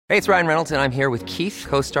Hey, it's Ryan Reynolds, and I'm here with Keith,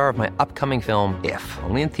 co-star of my upcoming film, If,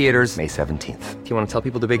 only in theaters May 17th. Do you want to tell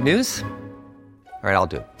people the big news? All right, I'll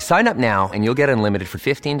do it. Sign up now and you'll get unlimited for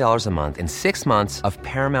 $15 a month and 6 months of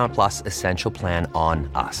Paramount Plus Essential Plan on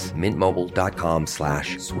us.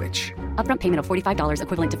 MintMobile.com/switch. Upfront payment of $45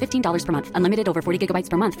 equivalent to $15 per month. Unlimited over 40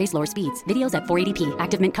 gigabytes per month. Face lower speeds. Videos at 480p.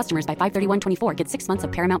 Active Mint customers by 531.24 get 6 months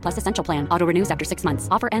of Paramount Plus Essential Plan. Auto renews after 6 months.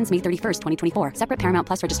 Offer ends May 31st, 2024. Separate Paramount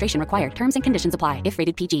Plus registration required. Terms and conditions apply if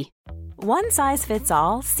rated PG. One size fits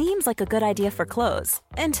all seems like a good idea for clothes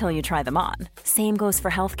until you try them on. Same goes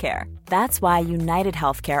for healthcare. That's why United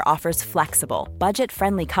Healthcare offers flexible,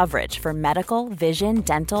 budget-friendly coverage for medical, vision,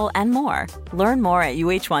 dental, and more. Learn more at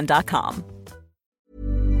uh1.com.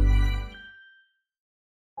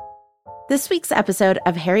 This week's episode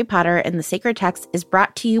of Harry Potter and the Sacred Text is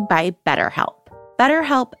brought to you by BetterHelp.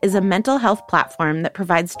 BetterHelp is a mental health platform that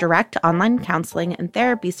provides direct online counseling and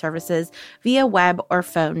therapy services via web or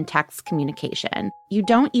phone text communication. You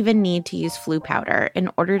don't even need to use flu powder in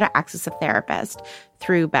order to access a therapist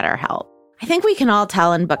through BetterHelp. I think we can all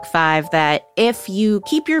tell in Book 5 that if you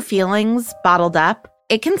keep your feelings bottled up,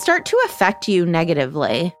 it can start to affect you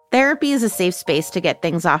negatively. Therapy is a safe space to get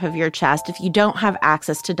things off of your chest if you don't have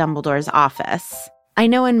access to Dumbledore's office. I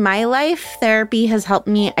know in my life, therapy has helped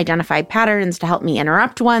me identify patterns to help me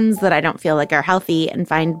interrupt ones that I don't feel like are healthy and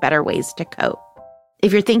find better ways to cope.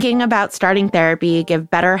 If you're thinking about starting therapy, give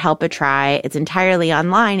BetterHelp a try. It's entirely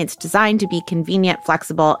online. It's designed to be convenient,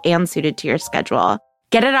 flexible, and suited to your schedule.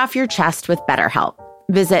 Get it off your chest with BetterHelp.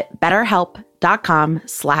 Visit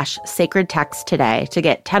BetterHelp.com/sacredtext today to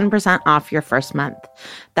get 10% off your first month.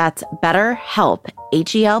 That's BetterHelp,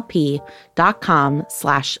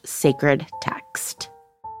 HELP.com/sacredtext.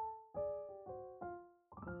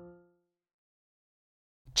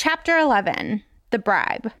 Chapter 11, The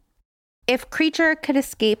Bribe. If Kreacher could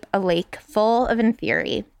escape a lake full of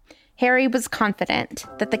Inferi, Harry was confident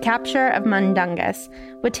that the capture of Mundungus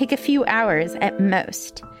would take a few hours at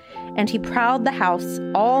most, and he prowled the house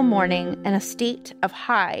all morning in a state of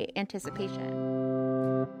high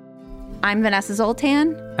anticipation. I'm Vanessa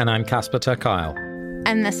Zoltan. And I'm Casper ter Kuile.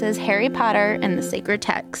 And this is Harry Potter and the Sacred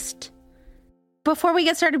Text. Before we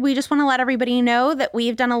get started, we just want to let everybody know that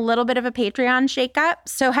we've done a little bit of a Patreon shakeup.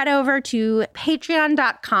 So head over to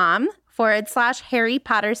patreon.com/Harry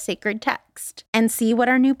Potter Sacred Text and see what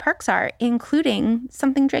our new perks are, including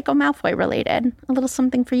something Draco Malfoy related. A little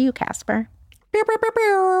something for you, Casper.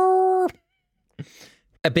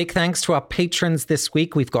 A big thanks to our patrons this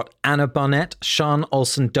week. We've got Anna Barnett, Sean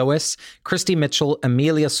Olsen-Dois, Christy Mitchell,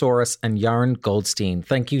 Amelia Saurus, and Yaron Goldstein.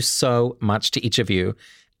 Thank you so much to each of you.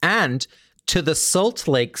 And to the Salt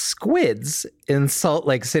Lake Squids in Salt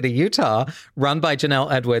Lake City, Utah, run by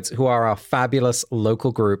Janelle Edwards, who are our fabulous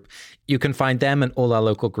local group. You can find them and all our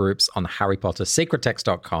local groups on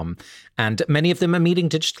harrypottersacredtext.com. And many of them are meeting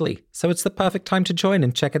digitally. So it's the perfect time to join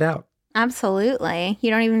and check it out. Absolutely. You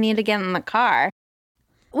don't even need to get in the car.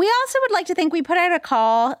 We also would like to think we put out a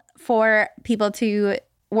call for people to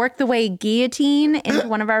work the way guillotine into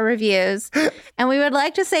one of our reviews. And we would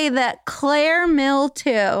like to say that Claire Mill,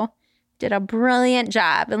 too, did a brilliant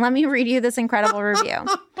job. And let me read you this incredible review.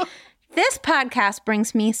 This podcast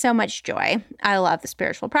brings me so much joy. I love the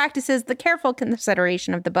spiritual practices, the careful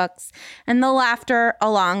consideration of the books, and the laughter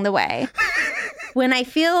along the way. When I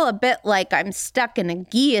feel a bit like I'm stuck in a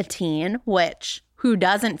guillotine, which who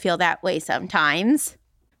doesn't feel that way sometimes,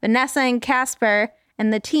 Vanessa and Casper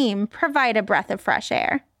and the team provide a breath of fresh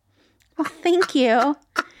air. Well, thank you.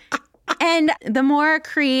 And the more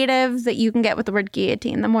creative that you can get with the word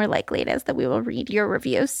guillotine, the more likely it is that we will read your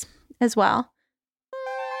reviews as well.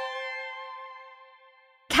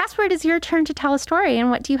 Casper, it is your turn to tell a story. And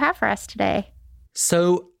what do you have for us today?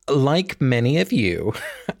 So, like many of you,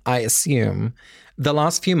 I assume, the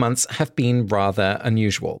last few months have been rather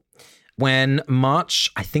unusual. When March,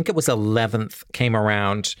 I think it was 11th, came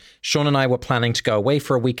around, Sean and I were planning to go away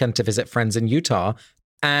for a weekend to visit friends in Utah.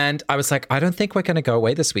 And I was like, I don't think we're going to go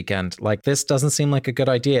away this weekend. Like, this doesn't seem like a good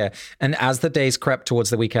idea. And as the days crept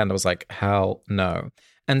towards the weekend, I was like, hell no.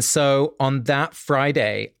 And so on that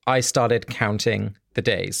Friday, I started counting the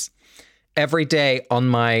days. Every day on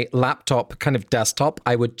my laptop, kind of desktop,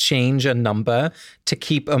 I would change a number to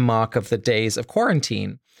keep a mark of the days of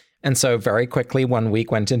quarantine. And so very quickly, one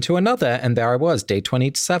week went into another, and there I was, day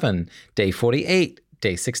 27, day 48,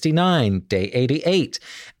 day 69, day 88.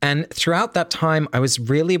 And throughout that time, I was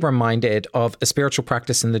really reminded of a spiritual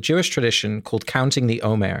practice in the Jewish tradition called counting the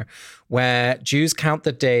Omer, where Jews count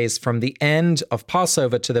the days from the end of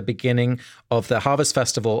Passover to the beginning of the harvest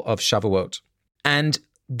festival of Shavuot. And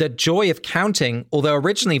the joy of counting, although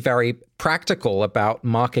originally very practical about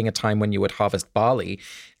marking a time when you would harvest barley,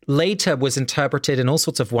 later was interpreted in all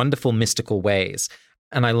sorts of wonderful mystical ways.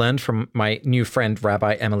 And I learned from my new friend,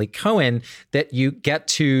 Rabbi Emily Cohen, that you get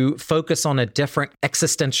to focus on a different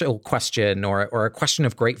existential question or a question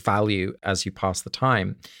of great value as you pass the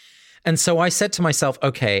time. And so I said to myself,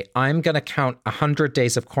 okay, I'm going to count 100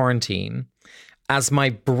 days of quarantine as my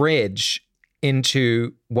bridge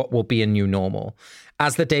into what will be a new normal.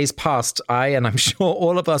 As the days passed, and I'm sure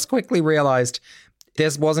all of us quickly realized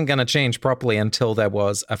this wasn't going to change properly until there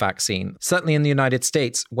was a vaccine. Certainly in the United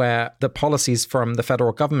States, where the policies from the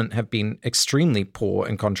federal government have been extremely poor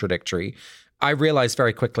and contradictory, I realized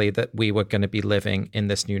very quickly that we were going to be living in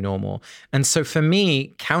this new normal. And so for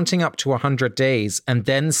me, counting up to 100 days and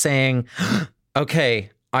then saying,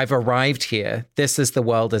 okay, I've arrived here, this is the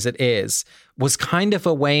world as it is, was kind of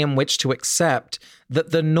a way in which to accept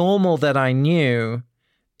that the normal that I knew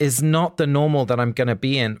is not the normal that I'm going to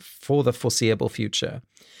be in for the foreseeable future.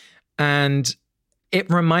 And it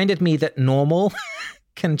reminded me that normal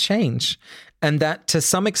can change, and that to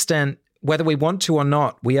some extent, whether we want to or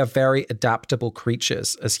not, we are very adaptable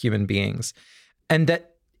creatures as human beings. And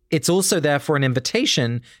that it's also therefore an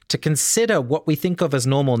invitation to consider what we think of as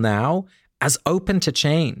normal now as open to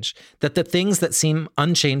change, that the things that seem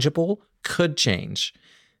unchangeable could change.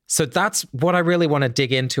 So that's what I really want to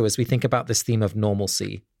dig into as we think about this theme of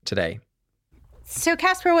normalcy today. So,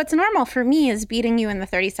 Casper, what's normal for me is beating you in the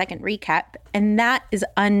 30-second recap, and that is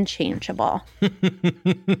unchangeable.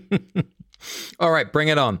 All right, bring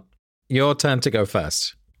it on. Your turn to go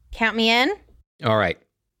first. Count me in. All right.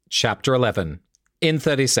 Chapter 11. In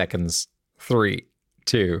 30 seconds. 3,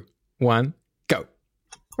 2, 1, go.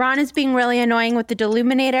 Ron is being really annoying with the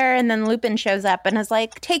Deluminator, and then Lupin shows up and is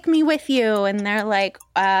like, take me with you. And they're like,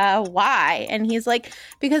 why? And he's like,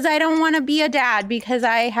 because I don't want to be a dad, because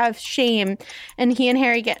I have shame. And he and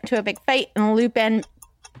Harry get into a big fight, and Lupin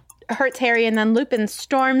hurts Harry, and then Lupin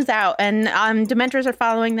storms out, and Dementors are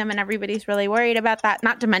following them, and everybody's really worried about that.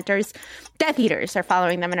 Not Dementors, Death Eaters are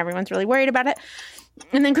following them, and everyone's really worried about it.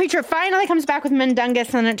 And then Kreacher finally comes back with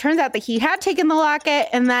Mundungus, and it turns out that he had taken the locket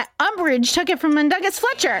and that Umbridge took it from Mundungus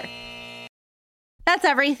Fletcher. That's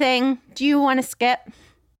everything. Do you want to skip?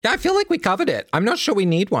 Yeah, I feel like we covered it. I'm not sure we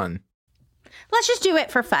need one. Let's just do it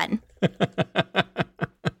for fun.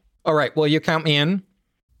 All right, well, you count me in.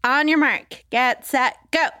 On your mark, get set,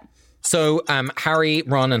 go. So Harry,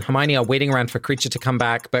 Ron, and Hermione are waiting around for Kreacher to come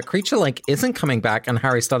back, but Kreacher, isn't coming back, and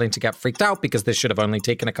Harry's starting to get freaked out because this should have only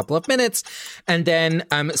taken a couple of minutes. And then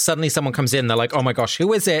suddenly someone comes in. They're like, oh my gosh,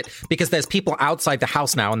 who is it? Because there's people outside the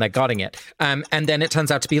house now, and they're guarding it. And then it turns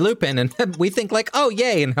out to be Lupin, and we think oh,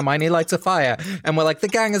 yay, and Hermione lights a fire. And we're like, the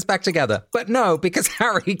gang is back together. But no, because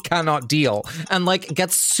Harry cannot deal, and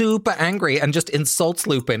gets super angry and just insults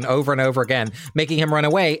Lupin over and over again, making him run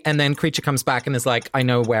away. And then Kreacher comes back and is like, I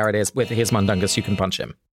know where it is. With his Mundungus, you can punch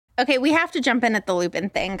him. Okay, we have to jump in at the Lupin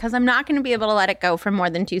thing because I'm not going to be able to let it go for more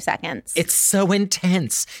than 2 seconds. It's so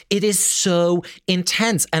intense. It is so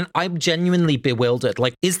intense. And I'm genuinely bewildered.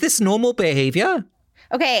 Is this normal behavior?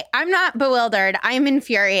 Okay, I'm not bewildered. I'm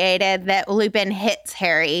infuriated that Lupin hits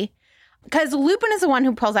Harry because Lupin is the one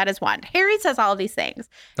who pulls out his wand. Harry says all of these things.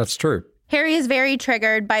 That's true. Harry is very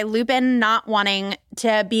triggered by Lupin not wanting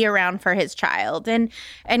to be around for his child and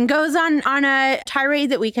goes on a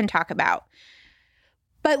tirade that we can talk about.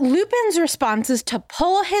 But Lupin's response is to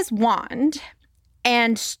pull his wand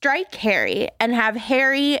and strike Harry and have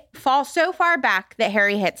Harry fall so far back that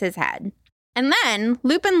Harry hits his head. And then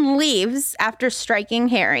Lupin leaves after striking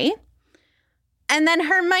Harry. And then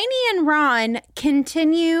Hermione and Ron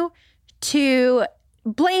continue to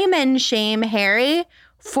blame and shame Harry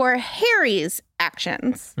for Harry's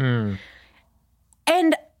actions. And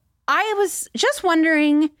I was just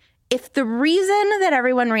wondering if the reason that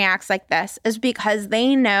everyone reacts like this is because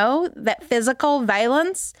they know that physical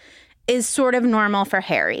violence is sort of normal for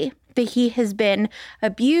Harry, that he has been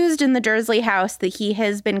abused in the Dursley house, that he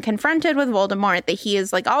has been confronted with Voldemort, that he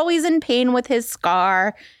is always in pain with his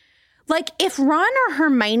scar. If Ron or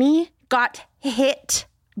Hermione got hit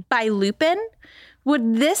by Lupin,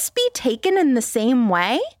 would this be taken in the same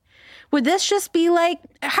way? Would this just be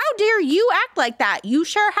how dare you act like that? You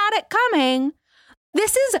sure had it coming.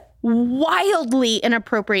 This is wildly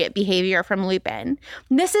inappropriate behavior from Lupin.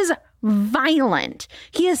 This is violent.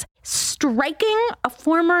 He is striking a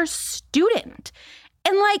former student.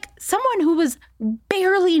 And someone who was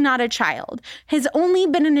barely not a child, has only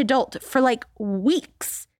been an adult for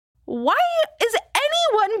weeks. Why is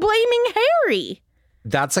anyone blaming Harry?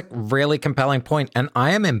 That's a really compelling point, and I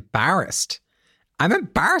am embarrassed. I'm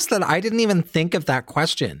embarrassed that I didn't even think of that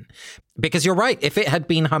question. Because you're right, if it had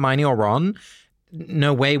been Hermione or Ron,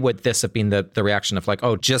 no way would this have been the reaction of like,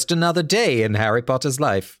 oh, just another day in Harry Potter's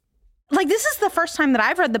life. Like, this is the first time that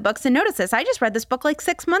I've read the books and noticed this. I just read this book like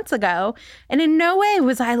 6 months ago. And in no way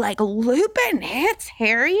was I like, Lupin hits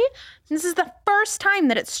Harry. This is the first time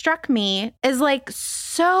that it struck me as like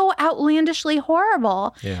so outlandishly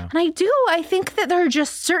horrible. Yeah. And I think that there are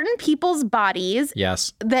just certain people's bodies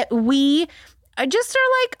Yes. that we just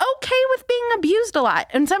are like okay with being abused a lot.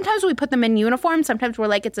 And sometimes we put them in uniform. Sometimes we're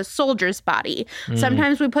like, it's a soldier's body.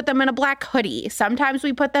 Sometimes we put them in a black hoodie. Sometimes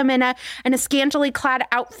we put them in a scantily clad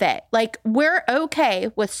outfit. Like, we're okay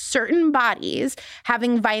with certain bodies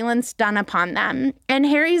having violence done upon them. And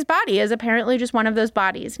Harry's body is apparently just one of those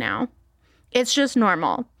bodies now. It's just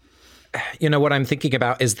normal. You know, what I'm thinking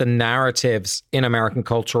about is the narratives in American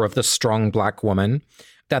culture of the strong Black woman,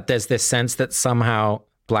 that there's this sense that somehow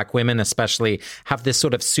Black women especially have this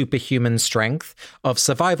sort of superhuman strength of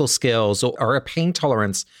survival skills or a pain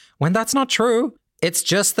tolerance, when that's not true. It's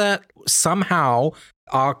just that somehow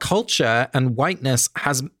our culture and whiteness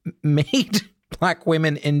has made Black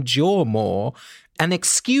women endure more and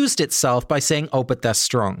excused itself by saying, oh, but they're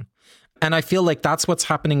strong. And I feel like that's what's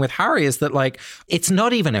happening with Harry, is that like, it's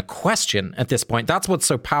not even a question at this point. That's what's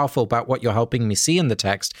so powerful about what you're helping me see in the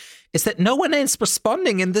text, is that no one is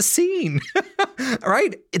responding in the scene,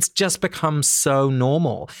 right? It's just become so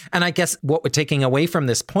normal. And I guess what we're taking away from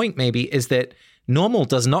this point maybe is that normal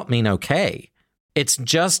does not mean okay. It's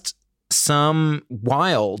just some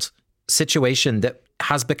wild situation that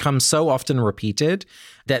has become so often repeated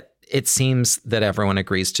that it seems that everyone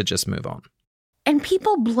agrees to just move on. And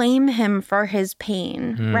people blame him for his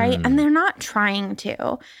pain, right? And they're not trying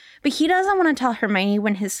to. But he doesn't want to tell Hermione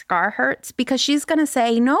when his scar hurts because she's going to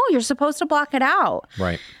say, no, you're supposed to block it out.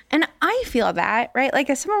 Right. And I feel that, right? Like,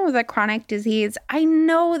 as someone with a chronic disease, I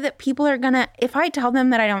know that people are going to, if I tell them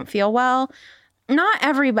that I don't feel well, not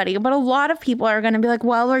everybody, but a lot of people are going to be like,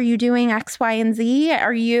 well, are you doing X, Y, and Z?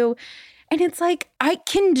 Are you? And it's like, I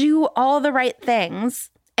can do all the right things.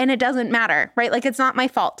 And it doesn't matter, right? Like, it's not my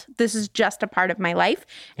fault. This is just a part of my life.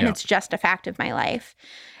 And it's just a fact of my life.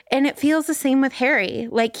 And it feels the same with Harry.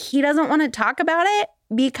 Like, he doesn't want to talk about it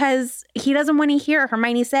because he doesn't want to hear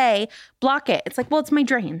Hermione say, block it. It's like, well, it's my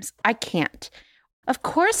dreams. I can't. Of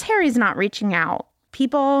course, Harry's not reaching out.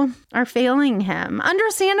 People are failing him,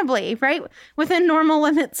 understandably, right? Within normal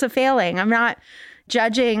limits of failing. I'm not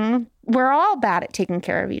judging. We're all bad at taking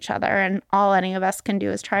care of each other, and all any of us can do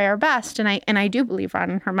is try our best. And I do believe Ron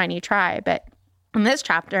and Hermione try, but in this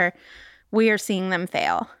chapter, we are seeing them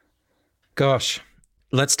fail. Gosh,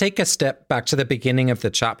 let's take a step back to the beginning of the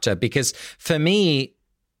chapter, because for me,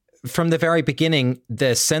 from the very beginning,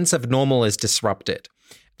 the sense of normal is disrupted.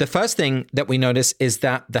 The first thing that we notice is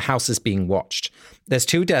that the house is being watched. There's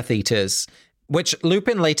 2 Death Eaters, which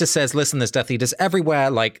Lupin later says, listen, there's Death Eaters everywhere.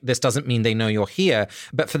 Like, this doesn't mean they know you're here.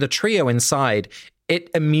 But for the trio inside, it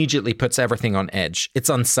immediately puts everything on edge. It's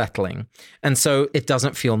unsettling. And so it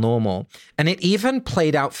doesn't feel normal. And it even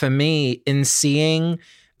played out for me in seeing,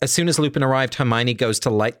 as soon as Lupin arrived, Hermione goes to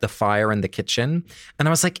light the fire in the kitchen. And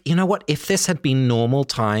I was like, you know what? If this had been normal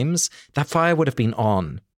times, that fire would have been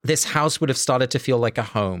on. This house would have started to feel like a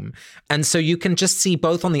home. And so you can just see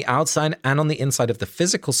both on the outside and on the inside of the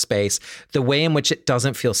physical space, the way in which it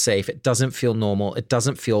doesn't feel safe, it doesn't feel normal, it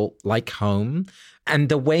doesn't feel like home. And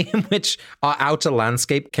the way in which our outer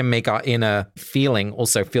landscape can make our inner feeling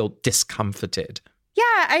also feel discomforted.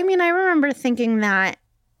 Yeah, I mean, I remember thinking that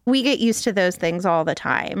we get used to those things all the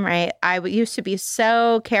time, right? I used to be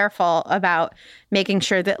so careful about making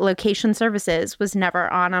sure that location services was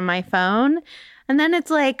never on my phone. And then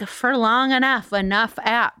it's like, for long enough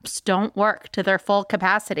apps don't work to their full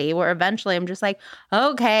capacity, where eventually I'm just like,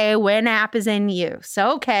 okay, when app is in use,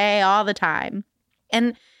 okay, all the time.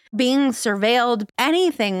 And being surveilled,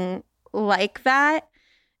 anything like that,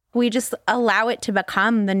 we just allow it to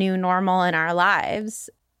become the new normal in our lives.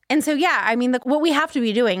 And so, yeah, I mean, what we have to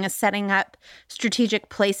be doing is setting up strategic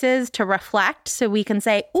places to reflect so we can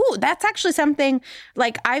say, ooh, that's actually something,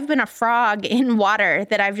 like, I've been a frog in water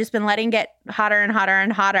that I've just been letting get hotter and hotter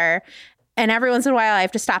and hotter. And every once in a while, I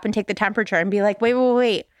have to stop and take the temperature and be like,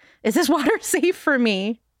 wait, is this water safe for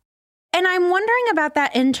me? And I'm wondering about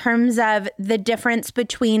that in terms of the difference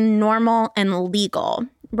between normal and legal,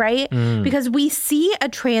 right? Because we see a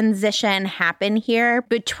transition happen here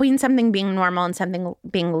between something being normal and something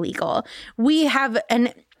being legal. We have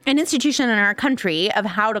an institution in our country of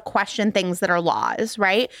how to question things that are laws,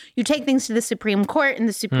 right? You take things to the Supreme Court, and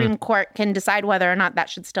the Supreme Court can decide whether or not that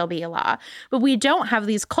should still be a law. But we don't have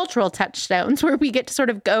these cultural touchstones where we get to sort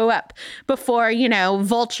of go up before,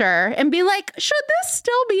 Vulture and be like, should this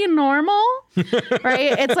still be normal?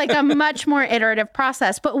 Right? It's like a much more iterative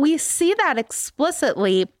process. But we see that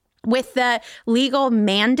explicitly with the legal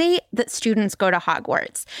mandate that students go to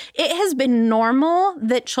Hogwarts. It has been normal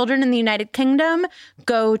that children in the United Kingdom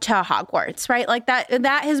go to Hogwarts, right? Like that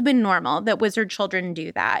has been normal that wizard children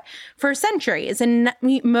do that for centuries, and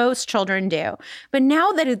most children do. But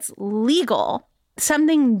now that it's legal,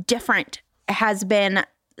 something different has been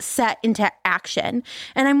set into action.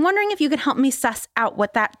 And I'm wondering if you could help me suss out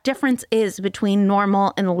what that difference is between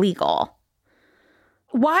normal and legal.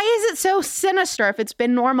 Why is it so sinister if it's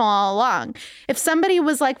been normal all along? If somebody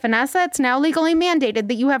was like, Vanessa, it's now legally mandated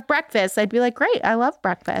that you have breakfast, I'd be like, great, I love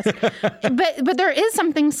breakfast. but there is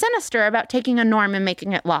something sinister about taking a norm and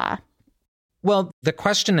making it law. Well, the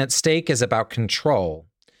question at stake is about control,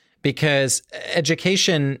 because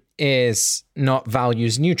education is not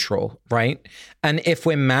values neutral, right? And if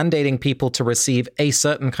we're mandating people to receive a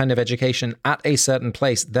certain kind of education at a certain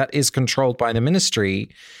place that is controlled by the ministry,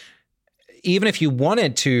 even if you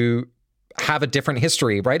wanted to have a different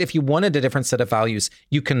history, right? If you wanted a different set of values,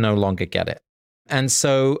 you can no longer get it. And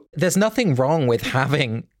so there's nothing wrong with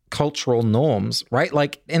having cultural norms, right?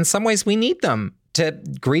 Like in some ways we need them to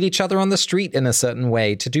greet each other on the street in a certain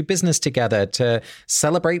way, to do business together, to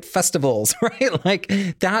celebrate festivals, right? Like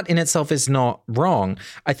that in itself is not wrong.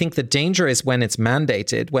 I think the danger is when it's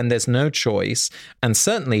mandated, when there's no choice, and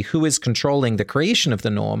certainly who is controlling the creation of the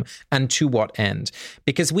norm and to what end.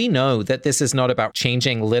 Because we know that this is not about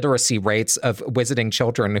changing literacy rates of wizarding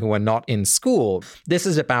children who are not in school. This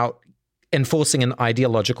is about enforcing an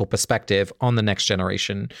ideological perspective on the next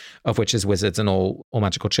generation, of which is wizards and all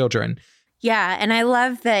magical children. Yeah, and I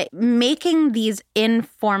love that making these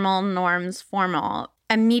informal norms formal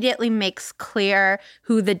immediately makes clear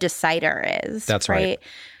who the decider is. That's right.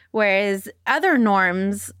 Whereas other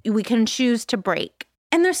norms we can choose to break.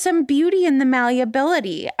 And there's some beauty in the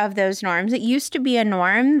malleability of those norms. It used to be a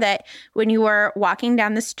norm that when you were walking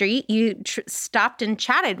down the street, you stopped and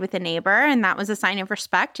chatted with a neighbor, and that was a sign of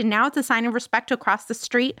respect. And now it's a sign of respect to cross the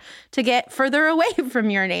street to get further away from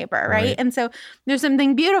your neighbor, right? And so there's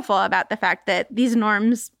something beautiful about the fact that these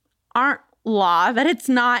norms aren't law, that it's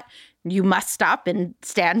not you must stop and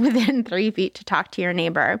stand within 3 feet to talk to your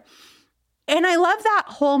neighbor. And I love that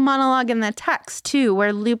whole monologue in the text, too,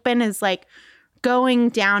 where Lupin is like, going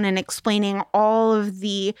down and explaining all of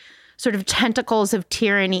the sort of tentacles of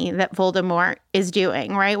tyranny that Voldemort is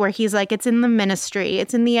doing, right? Where he's like, it's in the ministry,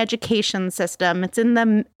 it's in the education system, it's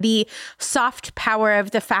in the soft power of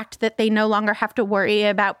the fact that they no longer have to worry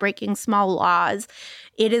about breaking small laws.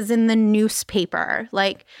 It is in the newspaper.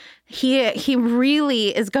 Like, he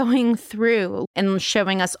really is going through and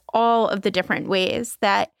showing us all of the different ways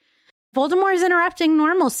that Voldemort is interrupting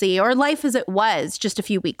normalcy or life as it was just a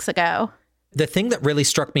few weeks ago. The thing that really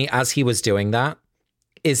struck me as he was doing that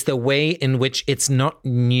is the way in which it's not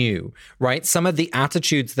new, right? Some of the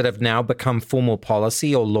attitudes that have now become formal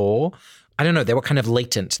policy or law, I don't know, they were kind of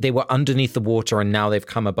latent. They were underneath the water and now they've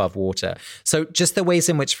come above water. So just the ways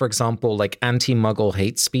in which, for example, like anti-Muggle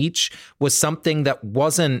hate speech was something that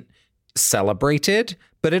wasn't celebrated,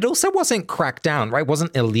 but it also wasn't cracked down, right? It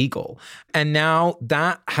wasn't illegal. And now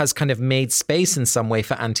that has kind of made space in some way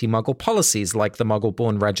for anti-Muggle policies like the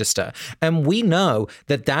Muggle-born Register. And we know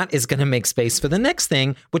that that is going to make space for the next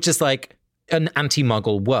thing, which is like an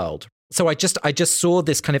anti-Muggle world. So I just saw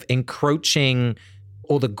this kind of encroaching,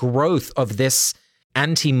 or the growth of this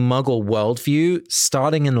anti-Muggle worldview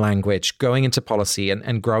starting in language, going into policy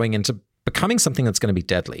and growing into becoming something that's going to be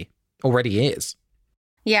deadly. Already is.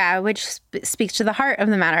 Yeah, which speaks to the heart of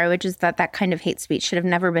the matter, which is that kind of hate speech should have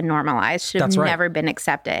never been normalized, should have never been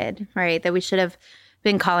accepted, right? That we should have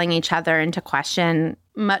been calling each other into question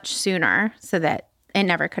much sooner so that it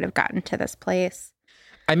never could have gotten to this place.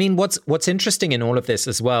 I mean, what's interesting in all of this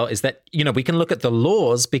as well is that, you know, we can look at the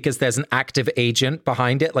laws because there's an active agent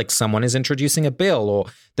behind it, like someone is introducing a bill or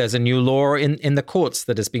there's a new law in the courts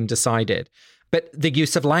that has been decided. But the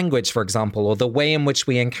use of language, for example, or the way in which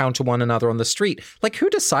we encounter one another on the street, like who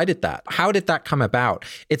decided that? How did that come about?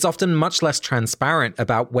 It's often much less transparent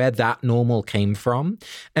about where that normal came from.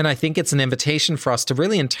 And I think it's an invitation for us to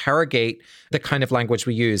really interrogate the kind of language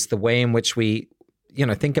we use, the way in which we, you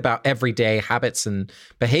know, think about everyday habits and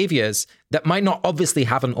behaviors that might not obviously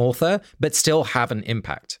have an author, but still have an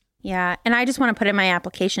impact. Yeah. And I just want to put in my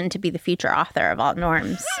application to be the future author of all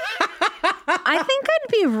norms. I think I'd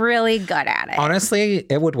be really good at it. Honestly,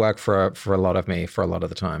 it would work for a lot of me for a lot of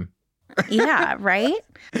the time. Yeah, right?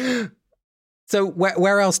 So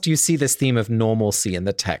where else do you see this theme of normalcy in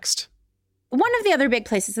the text? One of the other big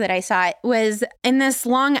places that I saw it was in this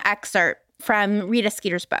long excerpt from Rita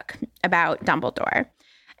Skeeter's book about Dumbledore.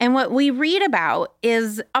 And what we read about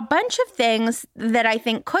is a bunch of things that I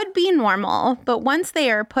think could be normal, but once they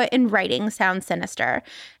are put in writing, sound sinister.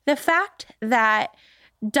 The fact that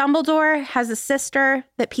Dumbledore has a sister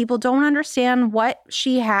that people don't understand what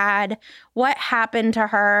she had, what happened to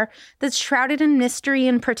her, that's shrouded in mystery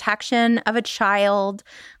and protection of a child.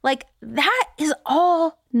 Like, that is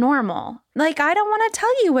all normal. Like, I don't want to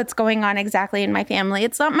tell you what's going on exactly in my family.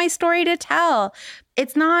 It's not my story to tell.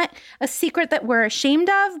 It's not a secret that we're ashamed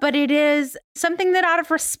of, but it is something that out of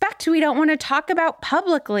respect, we don't want to talk about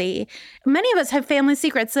publicly. Many of us have family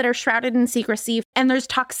secrets that are shrouded in secrecy, and there's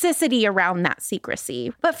toxicity around that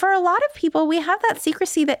secrecy. But for a lot of people, we have that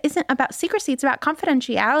secrecy that isn't about secrecy. It's about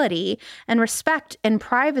confidentiality and respect and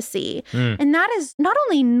privacy. And that is not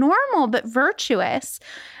only normal, but virtuous.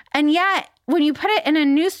 And yet, when you put it in a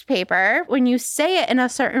newspaper, when you say it in a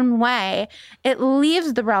certain way, it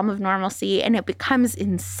leaves the realm of normalcy and it becomes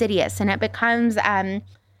insidious and it becomes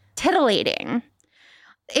titillating.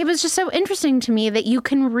 It was just so interesting to me that you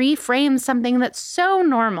can reframe something that's so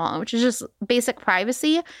normal, which is just basic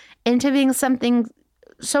privacy, into being something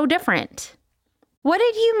so different. What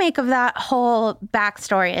did you make of that whole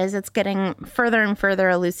backstory as it's getting further and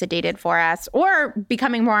further elucidated for us, or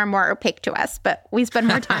becoming more and more opaque to us, but we spend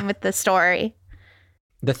more time with the story?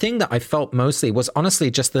 The thing that I felt mostly was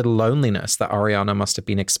honestly just the loneliness that Ariana must have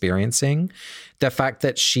been experiencing. The fact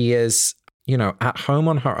that she is, at home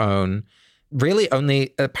on her own, really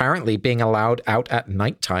only apparently being allowed out at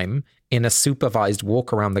nighttime in a supervised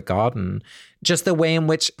walk around the garden. Just the way in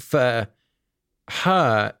which for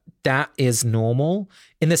her, that is normal,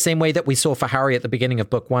 in the same way that we saw for Harry at the beginning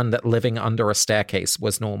of book 1 that living under a staircase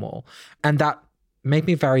was normal. And that made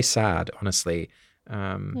me very sad, honestly.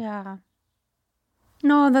 Yeah.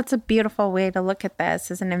 No, that's a beautiful way to look at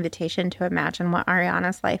this as an invitation to imagine what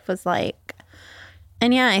Ariana's life was like.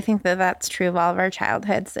 And yeah, I think that that's true of all of our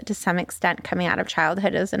childhoods, that to some extent coming out of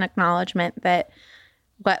childhood is an acknowledgement that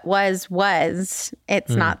what was.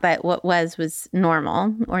 It's not that what was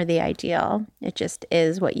normal or the ideal. It just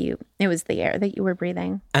is it was the air that you were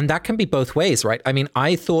breathing. And that can be both ways, right? I mean,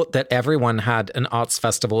 I thought that everyone had an arts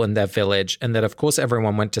festival in their village and that, of course,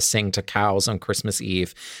 everyone went to sing to cows on Christmas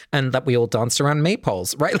Eve and that we all danced around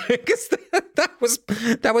maypoles, right? Because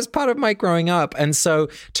that was part of my growing up. And so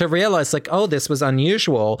to realize like, oh, this was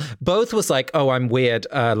unusual, both was like, oh, I'm weird.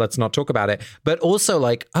 Let's not talk about it. But also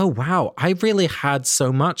like, oh, wow, I really had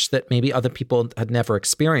so much that maybe other people had never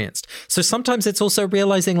experienced. So sometimes it's also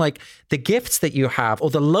realizing like the gifts that you have or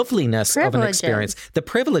the loveliness of an experience, the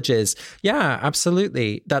privileges. Yeah,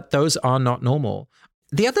 absolutely. That those are not normal.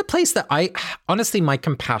 The other place that my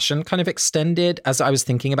compassion kind of extended as I was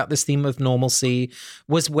thinking about this theme of normalcy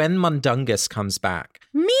was when Mundungus comes back.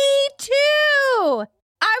 Me too.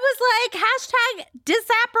 I was like,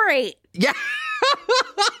 #disapparate. Yeah.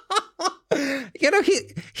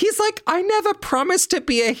 He's like, I never promised to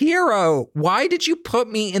be a hero. Why did you put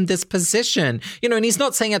me in this position? And he's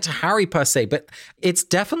not saying it to Harry per se, but it's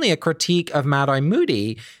definitely a critique of Mad-Eye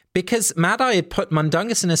Moody because Mad-Eye had put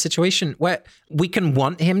Mundungus in a situation where we can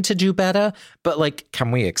want him to do better, but like,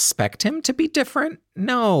 can we expect him to be different?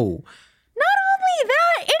 No. Not only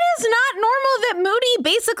that, it is not normal that Moody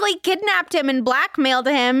basically kidnapped him and blackmailed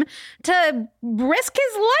him to risk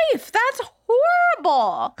his life. That's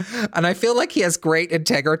horrible. And I feel like he has great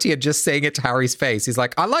integrity in just saying it to Harry's face. He's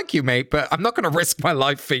like, I like you, mate, but I'm not going to risk my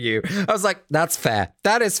life for you. I was like, that's fair.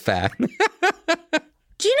 That is fair.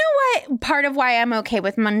 Do you know what part of why I'm okay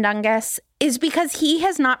with Mundungus is because he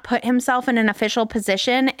has not put himself in an official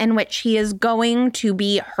position in which he is going to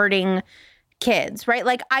be hurting kids, right?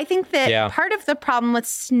 Like, I think that part of the problem with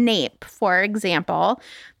Snape, for example,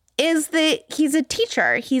 is that he's a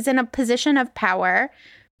teacher. He's in a position of power.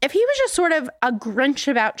 If he was just sort of a Grinch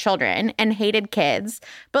about children and hated kids,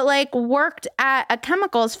 but like worked at a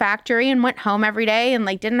chemicals factory and went home every day and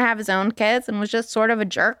like didn't have his own kids and was just sort of a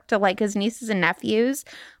jerk to like his nieces and nephews,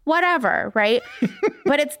 whatever, right?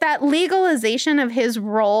 But it's that legalization of his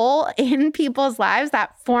role in people's lives,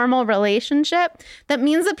 that formal relationship, that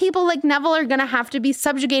means that people like Neville are going to have to be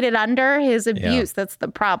subjugated under his abuse. Yeah. That's the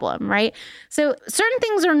problem, right? So certain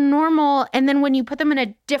things are normal, and then when you put them in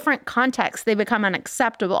a different context, they become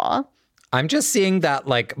unacceptable. I'm just seeing that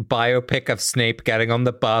like biopic of Snape getting on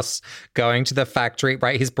the bus, going to the factory,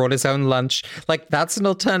 right? He's brought his own lunch. Like, that's an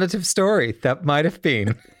alternative story that might have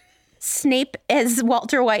been. Snape is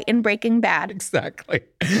Walter White in Breaking Bad. Exactly.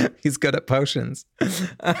 He's good at potions.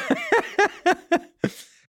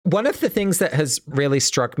 One of the things that has really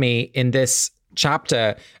struck me in this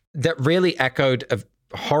chapter that really echoed a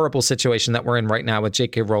horrible situation that we're in right now with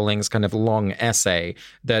J.K. Rowling's kind of long essay,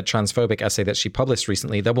 the transphobic essay that she published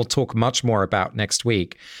recently, that we'll talk much more about next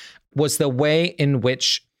week, was the way in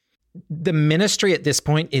which the ministry at this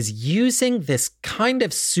point is using this kind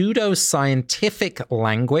of pseudo-scientific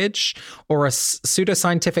language or a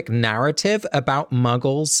pseudo-scientific narrative about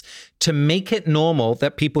Muggles to make it normal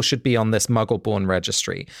that people should be on this Muggle-born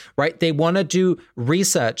registry, right? They want to do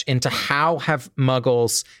research into how have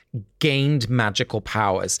Muggles gained magical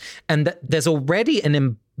powers. And there's already an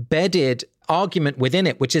embedded argument within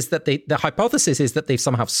it, which is that the hypothesis is that they've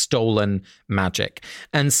somehow stolen magic.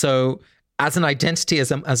 And so as an identity,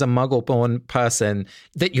 as a Muggle-born person,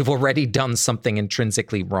 that you've already done something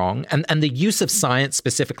intrinsically wrong. And the use of science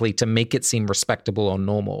specifically to make it seem respectable or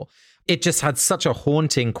normal. It just had such a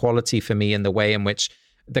haunting quality for me in the way in which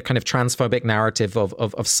the kind of transphobic narrative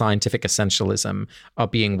of scientific essentialism are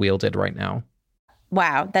being wielded right now.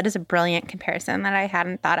 Wow, that is a brilliant comparison that I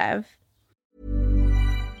hadn't thought of.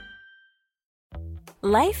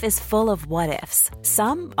 Life is full of what-ifs.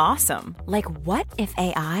 Some awesome, like what if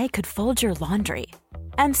AI could fold your laundry?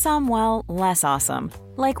 And some, well, less awesome,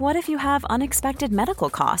 like what if you have unexpected medical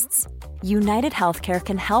costs? United Healthcare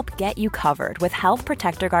can help get you covered with Health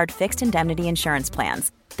Protector Guard fixed indemnity insurance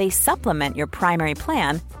plans. They supplement your primary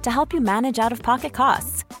plan to help you manage out-of-pocket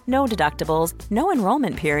costs. No deductibles, no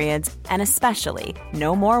enrollment periods, and especially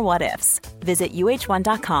no more what-ifs. Visit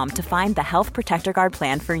uh1.com to find the Health Protector Guard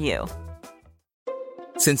plan for you.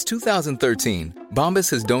 Since 2013,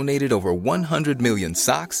 Bombas has donated over 100 million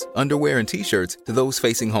socks, underwear, and T-shirts to those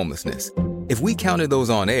facing homelessness. If we counted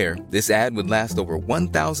those on air, this ad would last over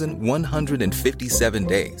 1,157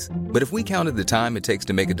 days. But if we counted the time it takes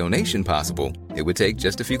to make a donation possible, it would take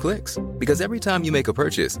just a few clicks. Because every time you make a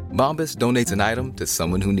purchase, Bombas donates an item to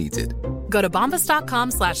someone who needs it. Go to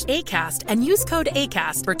bombas.com/ACAST and use code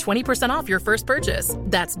ACAST for 20% off your first purchase.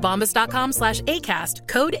 That's bombas.com/ACAST,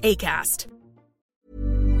 code ACAST.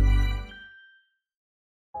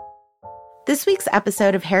 This week's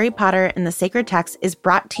episode of Harry Potter and the Sacred Text is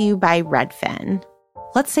brought to you by Redfin.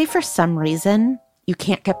 Let's say for some reason you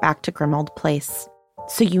can't get back to Grimmauld Place,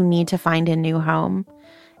 so you need to find a new home.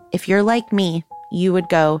 If you're like me, you would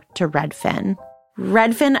go to Redfin.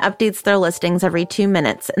 Redfin updates their listings every 2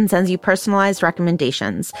 minutes and sends you personalized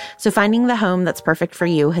recommendations, so finding the home that's perfect for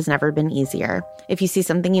you has never been easier. If you see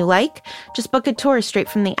something you like, just book a tour straight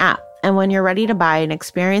from the app. And when you're ready to buy, an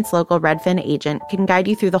experienced local Redfin agent can guide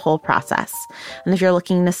you through the whole process. And if you're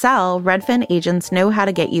looking to sell, Redfin agents know how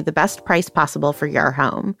to get you the best price possible for your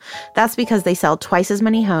home. That's because they sell twice as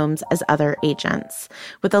many homes as other agents.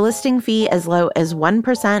 With a listing fee as low as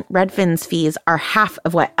 1%, Redfin's fees are half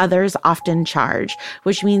of what others often charge,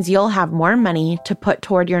 which means you'll have more money to put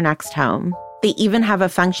toward your next home. They even have a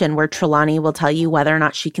function where Trelawney will tell you whether or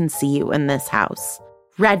not she can see you in this house.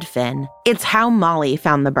 Redfin. It's how Molly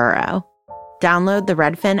found the burrow. Download the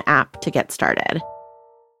Redfin app to get started.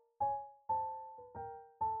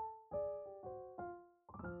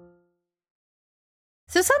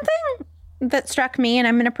 So something that struck me, and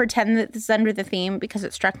I'm going to pretend that this is under the theme because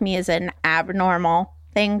it struck me as an abnormal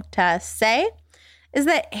thing to say, is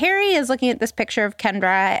that Harry is looking at this picture of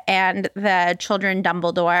Kendra and the children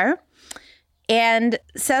Dumbledore and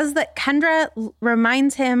says that Kendra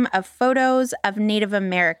reminds him of photos of Native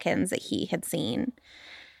Americans that he had seen.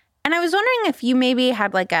 And I was wondering if you maybe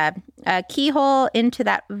had like a keyhole into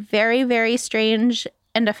that very, very strange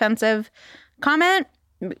and offensive comment.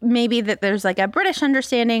 Maybe that there's like a British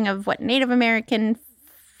understanding of what Native American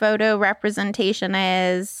photo representation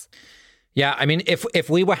is. Yeah, I mean, if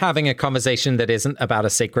we were having a conversation that isn't about a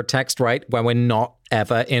sacred text, right, where we're not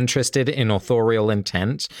ever interested in authorial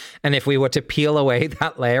intent, and if we were to peel away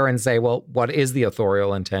that layer and say, well, what is the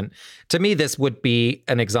authorial intent? To me, this would be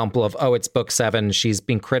an example of, oh, it's book 7. She's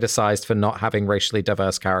been criticized for not having racially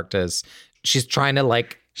diverse characters. She's trying to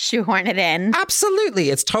shoehorn it in. Absolutely.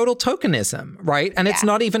 It's total tokenism, right? And it's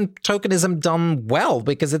not even tokenism done well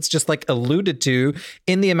because it's just alluded to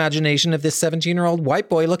in the imagination of this 17-year-old white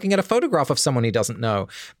boy looking at a photograph of someone he doesn't know.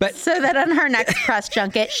 But so that on her next press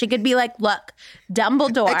junket, she could be like, look,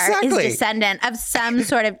 Dumbledore is descendant of some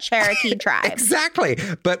sort of Cherokee tribe. Exactly.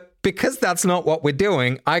 But because that's not what we're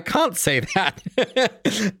doing, I can't say that.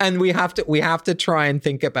 And we have to try and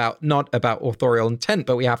think about, not about authorial intent,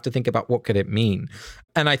 but we have to think about what could it mean.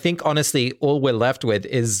 And I think, honestly, all we're left with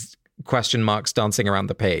is question marks dancing around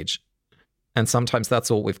the page. And sometimes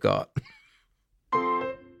that's all we've got.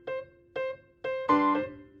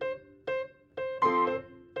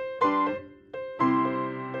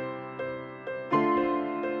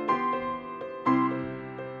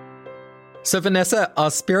 So Vanessa, our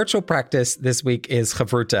spiritual practice this week is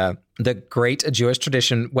Chavruta, the great Jewish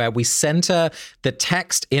tradition where we center the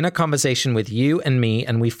text in a conversation with you and me,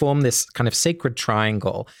 and we form this kind of sacred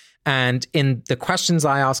triangle. And in the questions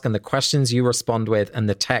I ask and the questions you respond with and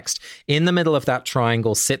the text, in the middle of that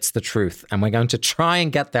triangle sits the truth. And we're going to try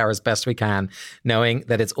and get there as best we can, knowing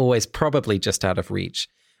that it's always probably just out of reach.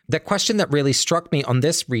 The question that really struck me on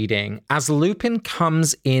this reading, as Lupin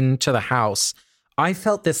comes into the house, I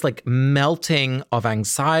felt this like melting of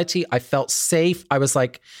anxiety. I felt safe. I was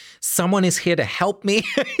like, someone is here to help me.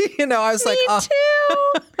 I was me like,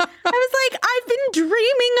 too. I was like, I've been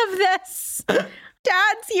dreaming of this.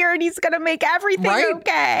 Dad's here and he's going to make everything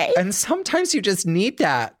okay. And sometimes you just need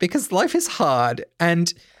that because life is hard.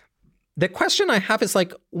 And the question I have is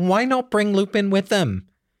like, why not bring Lupin with them?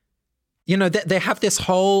 They have this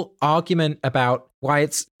whole argument about why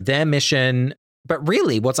it's their mission. But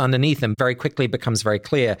really, what's underneath them very quickly becomes very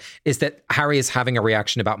clear is that Harry is having a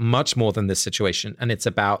reaction about much more than this situation. And it's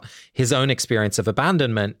about his own experience of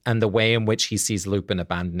abandonment and the way in which he sees Lupin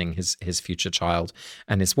abandoning his future child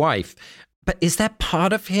and his wife. But is there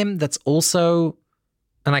part of him that's also,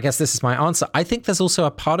 and I guess this is my answer, I think there's also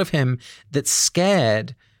a part of him that's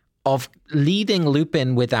scared of leading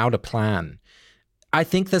Lupin without a plan. I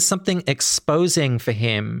think there's something exposing for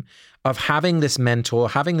him of having this mentor,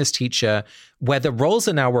 having this teacher, where the roles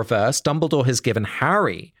are now reversed. Dumbledore has given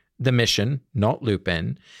Harry the mission, not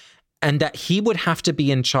Lupin, and that he would have to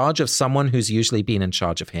be in charge of someone who's usually been in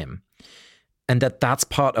charge of him. And that's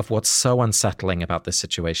part of what's so unsettling about this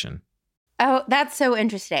situation. Oh, that's so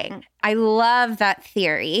interesting. I love that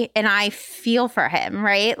theory, and I feel for him,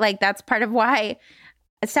 right? Like, that's part of why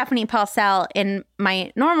Stephanie Paulsell in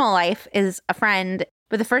my normal life is a friend.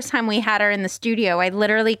 But the first time we had her in the studio, I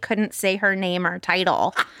literally couldn't say her name or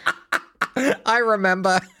title. I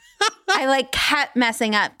remember. I kept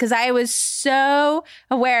messing up because I was so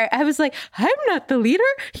aware. I was like, I'm not the leader.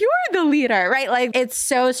 You're the leader, right? It's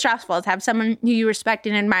so stressful to have someone who you respect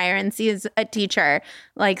and admire and see as a teacher,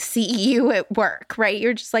 see you at work, right?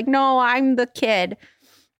 You're just like, no, I'm the kid.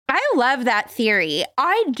 I love that theory.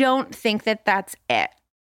 I don't think that that's it.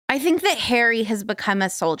 I think that Harry has become a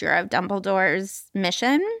soldier of Dumbledore's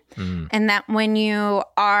mission, and that when you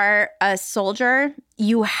are a soldier,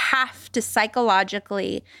 you have to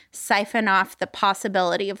psychologically siphon off the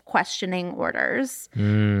possibility of questioning orders.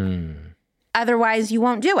 Otherwise, you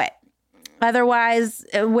won't do it. Otherwise,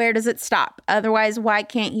 where does it stop? Otherwise, why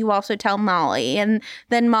can't you also tell Molly? And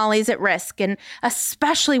then Molly's at risk, and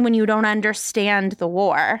especially when you don't understand the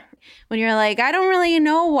war. When you're like, I don't really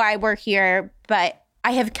know why we're here, but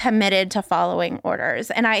I have committed to following orders.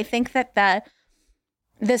 And I think that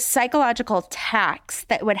the psychological tax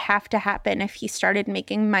that would have to happen if he started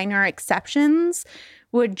making minor exceptions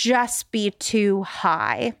would just be too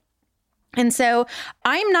high. And so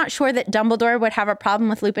I'm not sure that Dumbledore would have a problem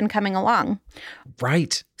with Lupin coming along.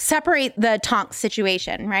 Right. Separate the Tonks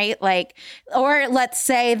situation, right? Or let's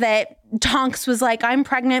say that Tonks was like, I'm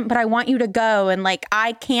pregnant, but I want you to go. And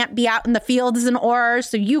I can't be out in the field as an Auror,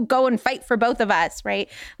 so you go and fight for both of us, right?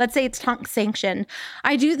 Let's say it's Tonks sanctioned.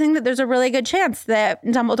 I do think that there's a really good chance that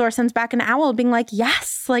Dumbledore sends back an owl being like,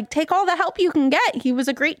 yes, take all the help you can get. He was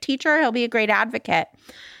a great teacher. He'll be a great advocate.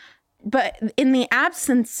 But in the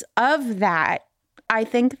absence of that, I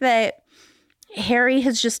think that Harry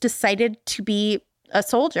has just decided to be a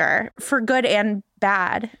soldier for good and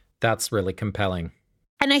bad. That's really compelling.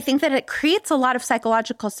 And I think that it creates a lot of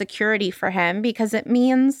psychological security for him because it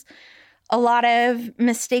means a lot of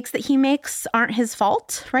mistakes that he makes aren't his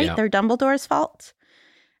fault, right? Yeah. They're Dumbledore's fault.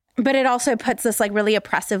 But it also puts this really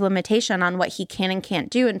oppressive limitation on what he can and can't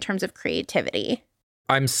do in terms of creativity.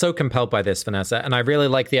 I'm so compelled by this, Vanessa. And I really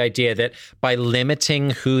like the idea that by limiting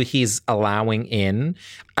who he's allowing in,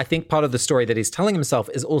 I think part of the story that he's telling himself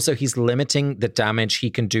is also he's limiting the damage he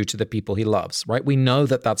can do to the people he loves, right? We know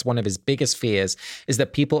that that's one of his biggest fears is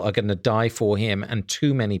that people are going to die for him, and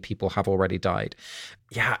too many people have already died.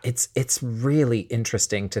 Yeah, it's really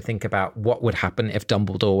interesting to think about what would happen if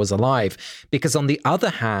Dumbledore was alive. Because on the other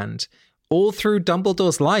hand, all through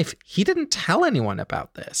Dumbledore's life, he didn't tell anyone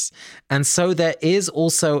about this. And so there is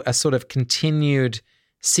also a sort of continued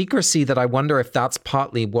secrecy that I wonder if that's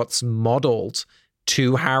partly what's modeled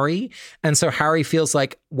to Harry. And so Harry feels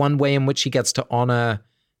like one way in which he gets to honor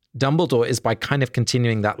Dumbledore is by kind of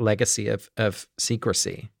continuing that legacy of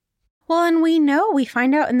secrecy. Well, and we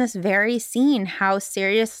find out in this very scene how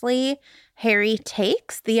seriously Harry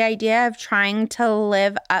takes, the idea of trying to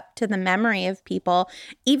live up to the memory of people,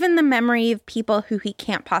 even the memory of people who he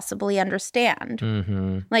can't possibly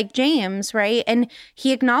understand. Like James, right? And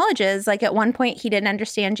he acknowledges, like, at one point he didn't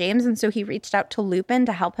understand James, and so he reached out to Lupin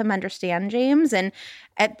to help him understand James. And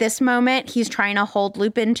at this moment, he's trying to hold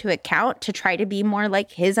Lupin to account to try to be more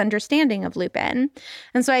like his understanding of Lupin.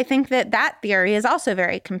 And so I think that theory is also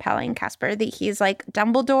very compelling, Casper, that he's like,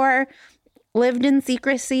 Dumbledore lived in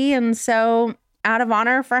secrecy, and so out of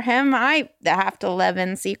honor for him, I have to live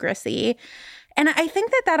in secrecy. And I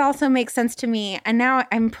think that also makes sense to me. And now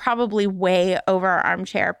I'm probably way over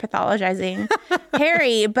armchair pathologizing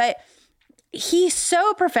Harry, but he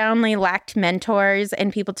so profoundly lacked mentors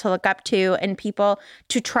and people to look up to and people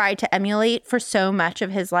to try to emulate for so much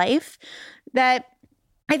of his life that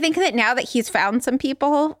I think that now that he's found some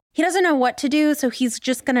people, he doesn't know what to do. So he's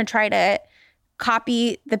just going to try to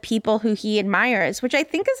copy the people who he admires, which I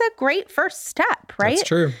think is a great first step, right?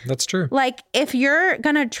 That's true. Like, if you're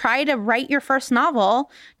going to try to write your first novel,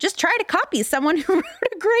 just try to copy someone who wrote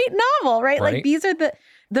a great novel, right? Like, these are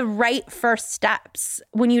the right first steps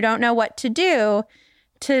when you don't know what to do.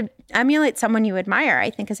 To emulate someone you admire, I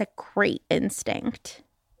think, is a great instinct.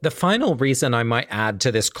 The final reason I might add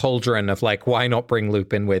to this cauldron of, like, why not bring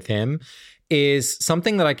Lupin with him is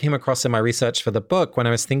something that I came across in my research for the book when I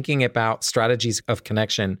was thinking about strategies of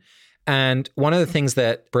connection. And one of the things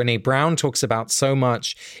that Brené Brown talks about so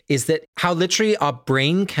much is that how literally our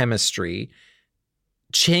brain chemistry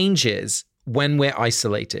changes when we're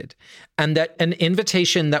isolated. And that an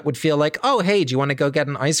invitation that would feel like, oh, hey, do you want to go get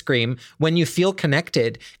an ice cream? When you feel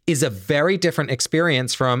connected is a very different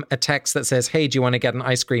experience from a text that says, hey, do you want to get an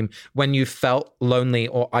ice cream? When you felt lonely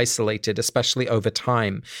or isolated, especially over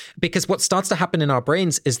time. Because what starts to happen in our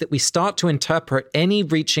brains is that we start to interpret any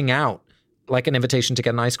reaching out, like an invitation to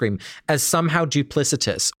get an ice cream, as somehow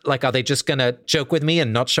duplicitous. Like, are they just going to joke with me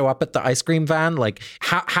and not show up at the ice cream van? Like,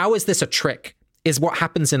 how is this a trick? Is what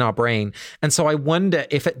happens in our brain. And so I wonder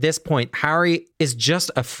if at this point, Harry is just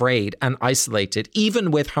afraid and isolated, even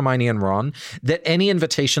with Hermione and Ron, that any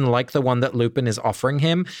invitation like the one that Lupin is offering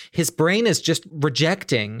him, his brain is just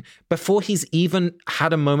rejecting before he's even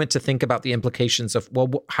had a moment to think about the implications of, well,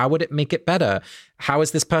 how would it make it better? How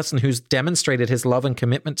is this person who's demonstrated his love and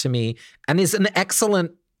commitment to me and is an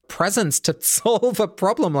excellent presence to solve a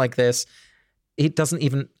problem like this? He doesn't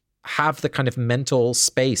even have the kind of mental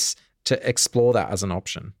space to explore that as an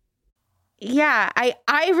option. Yeah,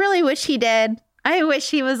 I really wish he did. I wish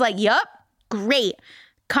he was like, yup, great.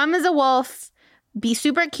 Come as a wolf, be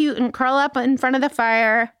super cute and curl up in front of the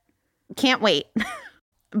fire. Can't wait.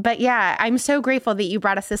 But yeah, I'm so grateful that you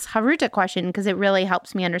brought us this Haruta question because it really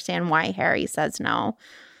helps me understand why Harry says no,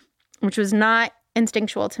 which was not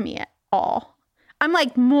instinctual to me at all. I'm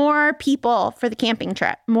like, more people for the camping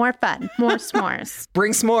trip, more fun, more s'mores.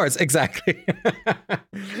 Bring s'mores, exactly.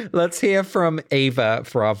 Let's hear from Ava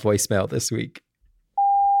for our voicemail this week.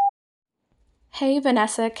 Hey,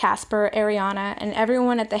 Vanessa, Casper, Ariana, and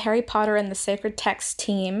everyone at the Harry Potter and the Sacred Text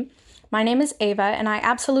team. My name is Ava, and I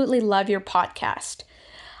absolutely love your podcast.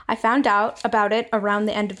 I found out about it around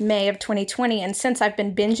the end of May of 2020, and since I've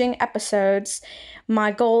been binging episodes,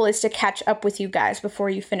 my goal is to catch up with you guys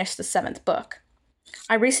before you finish the 7th book.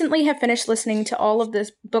 I recently have finished listening to all of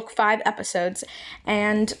this book 5 episodes,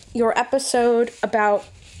 and your episode about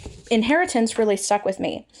inheritance really stuck with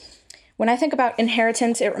me. When I think about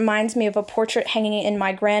inheritance, it reminds me of a portrait hanging in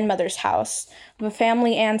my grandmother's house of a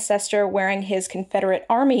family ancestor wearing his Confederate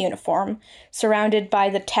Army uniform, surrounded by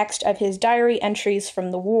the text of his diary entries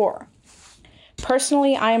from the war.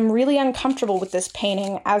 Personally, I am really uncomfortable with this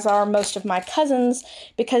painting, as are most of my cousins,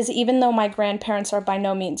 because even though my grandparents are by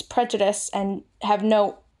no means prejudiced and have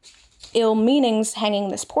no ill meanings hanging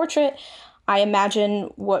this portrait, I imagine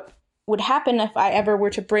what would happen if I ever were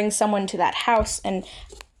to bring someone to that house and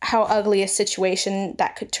how ugly a situation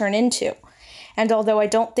that could turn into. And although I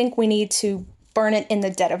don't think we need to burn it in the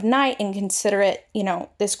dead of night and consider it,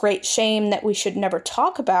 this great shame that we should never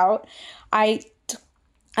talk about,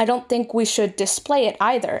 I don't think we should display it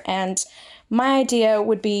either. And my idea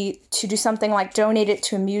would be to do something like donate it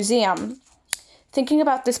to a museum. Thinking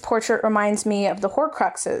about this portrait reminds me of the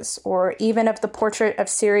Horcruxes, or even of the portrait of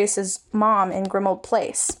Sirius's mom in Grimmauld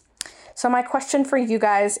Place. So my question for you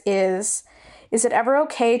guys is it ever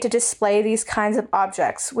okay to display these kinds of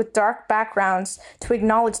objects with dark backgrounds to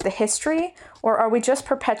acknowledge the history, or are we just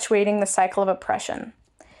perpetuating the cycle of oppression?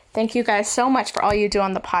 Thank you guys so much for all you do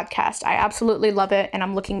on the podcast. I absolutely love it, and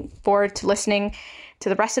I'm looking forward to listening to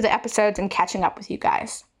the rest of the episodes and catching up with you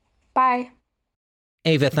guys. Bye.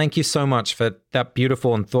 Ava, thank you so much for that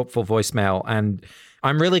beautiful and thoughtful voicemail. And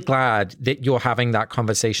I'm really glad that you're having that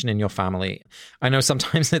conversation in your family. I know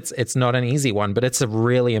sometimes it's not an easy one, but it's a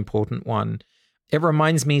really important one. It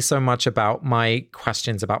reminds me so much about my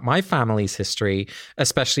questions about my family's history,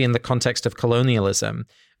 especially in the context of colonialism.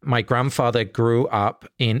 My grandfather grew up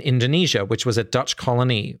in Indonesia, which was a Dutch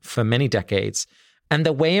colony for many decades. And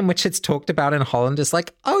the way in which it's talked about in Holland is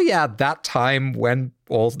like, oh yeah, that time when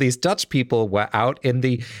all these Dutch people were out in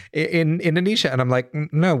Indonesia. And I'm like,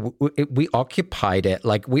 no, we occupied it.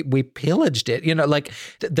 Like we pillaged it. You know, like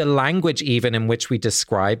the language even in which we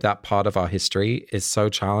describe that part of our history is so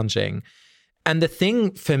challenging. And the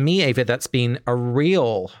thing for me, Ava, that's been a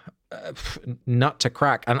real nut to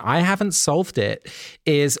crack, and I haven't solved it,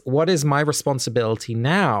 is what is my responsibility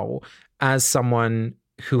now as someone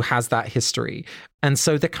who has that history? And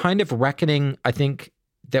so the kind of reckoning I think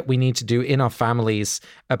that we need to do in our families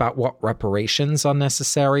about what reparations are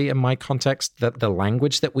necessary in my context, that the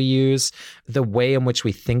language that we use, the way in which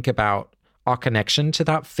we think about our connection to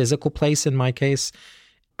that physical place in my case,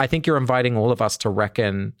 I think you're inviting all of us to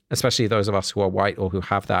reckon, especially those of us who are white or who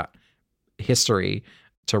have that history,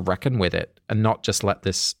 to reckon with it and not just let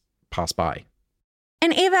this pass by.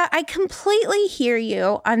 And Ava, I completely hear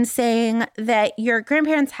you on saying that your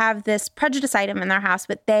grandparents have this prejudice item in their house,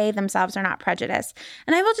 but they themselves are not prejudiced.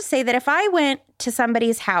 And I will just say that if I went to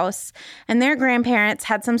somebody's house and their grandparents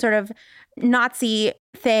had some sort of Nazi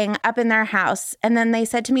thing up in their house, and then they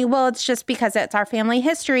said to me, well, it's just because it's our family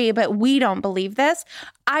history, but we don't believe this,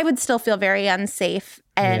 I would still feel very unsafe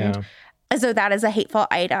and as though that is a hateful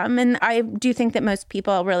item. And I do think that most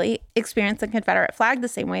people really experience the Confederate flag the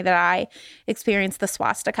same way that I experienced the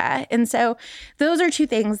swastika. And so those are two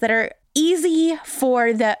things that are easy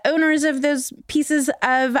for the owners of those pieces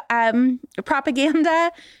of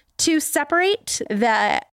propaganda to separate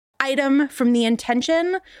the item from the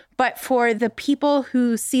intention. But for the people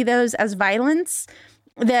who see those as violence,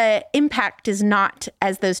 the impact is not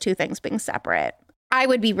as those two things being separate. I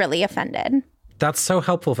would be really offended. That's so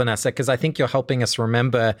helpful, Vanessa, because I think you're helping us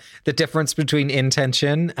remember the difference between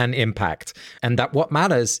intention and impact, and that what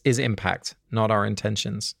matters is impact, not our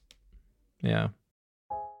intentions. Yeah.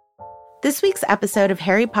 This week's episode of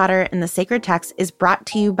Harry Potter and the Sacred Text is brought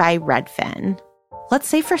to you by Redfin. Let's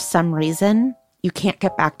say for some reason you can't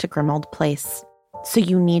get back to Grimmauld Place, so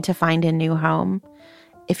you need to find a new home.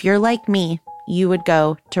 If you're like me, you would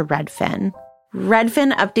go to Redfin.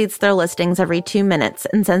 Redfin updates their listings every 2 minutes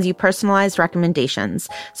and sends you personalized recommendations,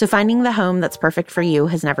 so finding the home that's perfect for you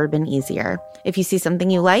has never been easier. If you see something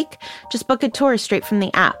you like, just book a tour straight from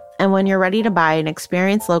the app. And when you're ready to buy, an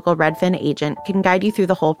experienced local Redfin agent can guide you through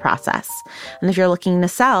the whole process. And if you're looking to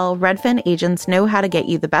sell, Redfin agents know how to get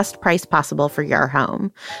you the best price possible for your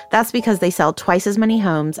home. That's because they sell twice as many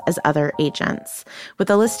homes as other agents.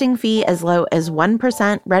 With a listing fee as low as 1%,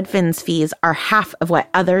 Redfin's fees are half of what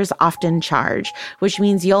others often charge, which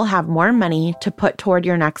means you'll have more money to put toward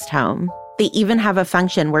your next home. They even have a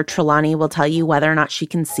function where Trelawney will tell you whether or not she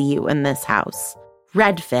can see you in this house.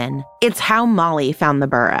 Redfin. It's how Molly found the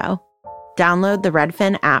burrow. Download the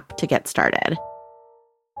Redfin app to get started.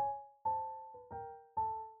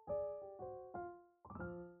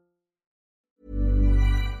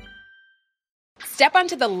 Step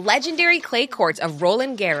onto the legendary clay courts of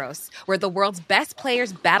Roland Garros, where the world's best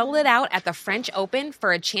players battle it out at the French Open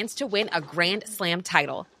for a chance to win a Grand Slam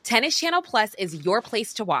title. Tennis Channel Plus is your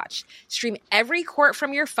place to watch. Stream every court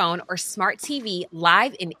from your phone or smart TV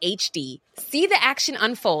live in HD. See the action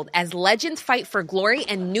unfold as legends fight for glory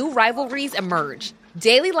and new rivalries emerge.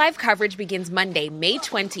 Daily live coverage begins Monday, May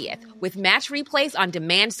 20th, with match replays on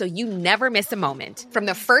demand so you never miss a moment. From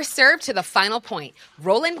the first serve to the final point,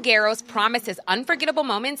 Roland Garros promises unforgettable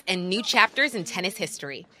moments and new chapters in tennis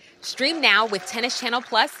history. Stream now with Tennis Channel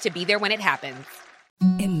Plus to be there when it happens.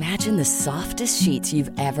 Imagine the softest sheets you've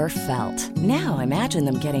ever felt. Now imagine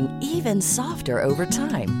them getting even softer over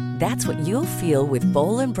time. That's what you'll feel with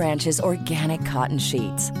Boll & Branch's organic cotton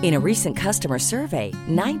sheets. In a recent customer survey,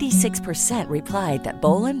 96% replied that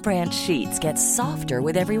Boll & Branch sheets get softer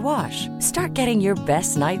with every wash. Start getting your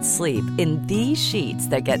best night's sleep in these sheets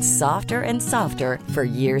that get softer and softer for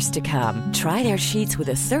years to come. Try their sheets with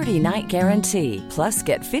a 30-night guarantee. Plus,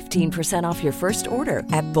 get 15% off your first order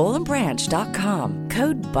at bollandbranch.com.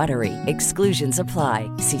 Code BUTTERY. Exclusions apply.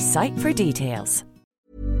 See site for details.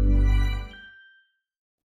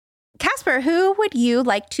 Casper, who would you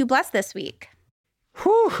like to bless this week?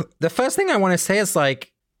 Whew. The first thing I want to say is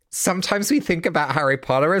Sometimes we think about Harry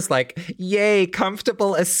Potter as like, yay,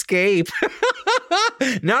 comfortable escape.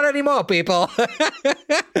 Not anymore, people.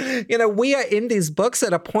 We are in these books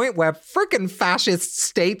at a point where freaking fascist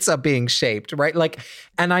states are being shaped, right? Like,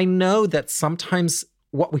 and I know that sometimes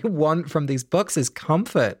what we want from these books is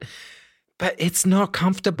comfort, but it's not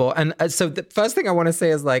comfortable. And so the first thing I want to say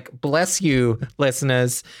is like, bless you,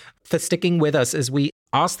 listeners, for sticking with us as we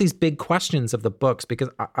ask these big questions of the books, because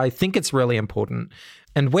I think it's really important.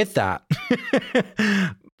 And with that,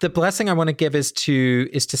 the blessing I want to give is to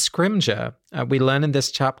Scrimgeour. We learn in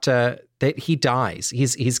this chapter that he dies.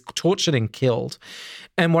 He's tortured and killed.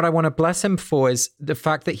 And what I want to bless him for is the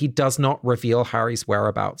fact that he does not reveal Harry's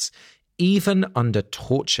whereabouts, even under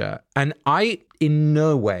torture. And I in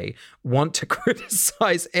no way want to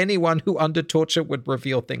criticize anyone who under torture would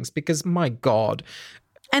reveal things, because my God.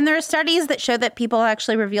 And there are studies that show that people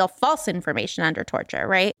actually reveal false information under torture,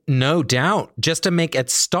 right? No doubt. Just to make it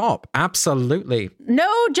stop. Absolutely. No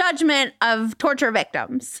judgment of torture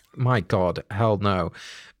victims. My God, hell no.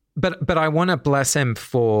 But I want to bless him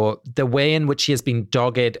for the way in which he has been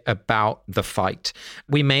dogged about the fight.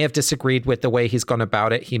 We may have disagreed with the way he's gone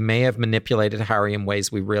about it. He may have manipulated Harry in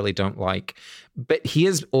ways we really don't like. But he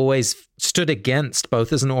has always stood against,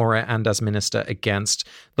 both as an Auror and as Minister, against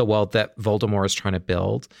the world that Voldemort is trying to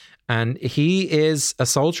build. And he is a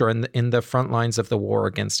soldier in the front lines of the war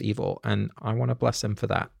against evil. And I want to bless him for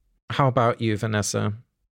that. How about you, Vanessa?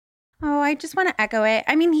 Oh, I just want to echo it.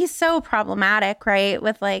 I mean, he's so problematic, right?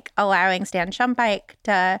 With like allowing Stan Shumpike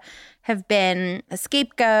to have been a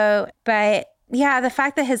scapegoat. But yeah, the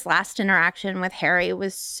fact that his last interaction with Harry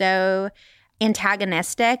was so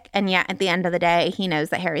antagonistic. And yet at the end of the day, he knows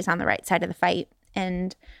that Harry's on the right side of the fight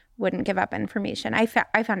and wouldn't give up information. I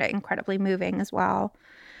found it incredibly moving as well.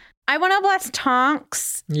 I want to bless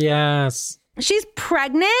Tonks. Yes. She's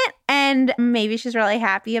pregnant and maybe she's really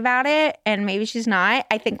happy about it and maybe she's not.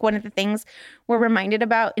 I think one of the things we're reminded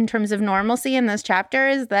about in terms of normalcy in this chapter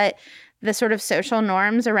is that the sort of social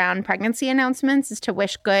norms around pregnancy announcements is to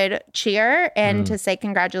wish good cheer and to say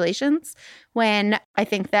congratulations, when I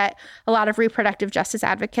think that a lot of reproductive justice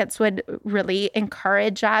advocates would really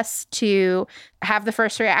encourage us to have the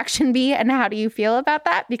first reaction be, and how do you feel about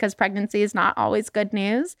that? Because pregnancy is not always good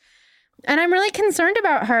news. And I'm really concerned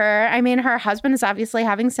about her. I mean, her husband is obviously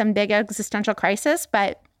having some big existential crisis,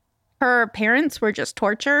 but her parents were just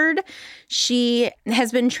tortured. She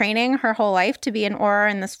has been training her whole life to be an Auror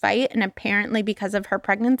in this fight. And apparently because of her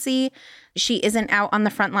pregnancy, she isn't out on the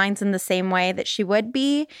front lines in the same way that she would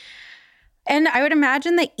be. And I would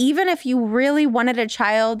imagine that even if you really wanted a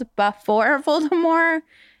child before Voldemort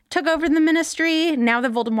took over the Ministry, now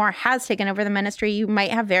that Voldemort has taken over the Ministry, you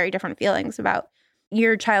might have very different feelings about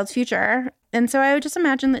your child's future. And so I would just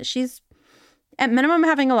imagine that she's at minimum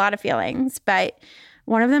having a lot of feelings, but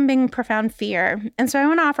one of them being profound fear. And so I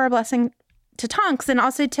want to offer a blessing to Tonks and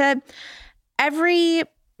also to every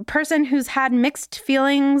person who's had mixed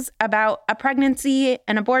feelings about a pregnancy,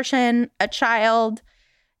 an abortion, a child.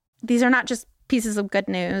 These are not just pieces of good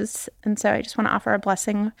news. And so I just want to offer a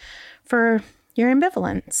blessing for your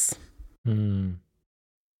ambivalence.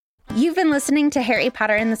 You've been listening to Harry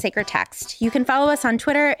Potter and the Sacred Text. You can follow us on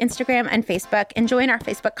Twitter, Instagram, and Facebook, and join our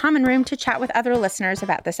Facebook common room to chat with other listeners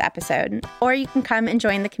about this episode. Or you can come and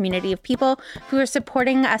join the community of people who are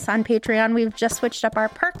supporting us on Patreon. We've just switched up our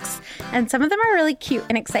perks, and some of them are really cute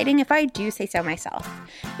and exciting, if I do say so myself.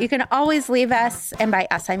 You can always leave us, and by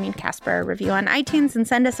us I mean Casper, a review on iTunes and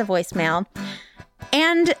send us a voicemail.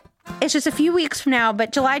 And it's just a few weeks from now,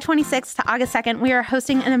 but July 26th to August 2nd, we are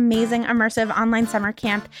hosting an amazing immersive online summer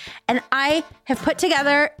camp. And I have put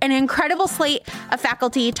together an incredible slate of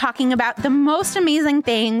faculty talking about the most amazing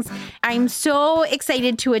things. I'm so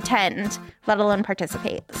excited to attend, let alone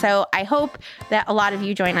participate. So I hope that a lot of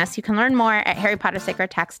you join us. You can learn more at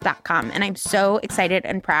harrypottersacredtext.com. And I'm so excited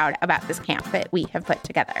and proud about this camp that we have put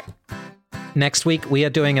together. Next week, we are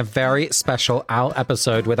doing a very special OWL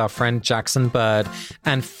episode with our friend Jackson Bird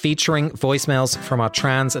and featuring voicemails from our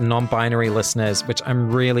trans and non-binary listeners, which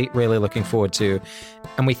I'm really, really looking forward to.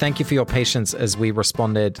 And we thank you for your patience as we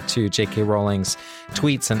responded to J.K. Rowling's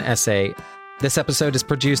tweets and essay. This episode is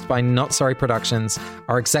produced by Not Sorry Productions.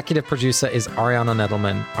 Our executive producer is Ariana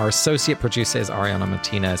Nedelman. Our associate producer is Ariana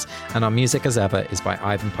Martinez. And our music, as ever, is by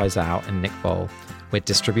Ivan Paisau and Nick Bowl. We're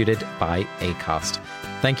distributed by Acast.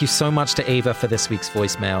 Thank you so much to Ava for this week's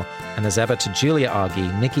voicemail, and as ever to Julia Argy,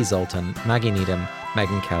 Nikki Zoltan, Maggie Needham,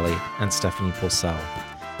 Megan Kelly, and Stephanie Purcell.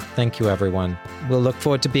 Thank you, everyone. We'll look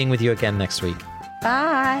forward to being with you again next week.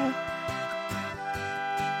 Bye.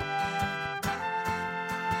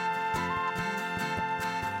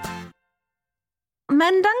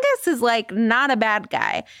 Mundungus Sirius is like not a bad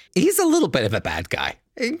guy. He's a little bit of a bad guy.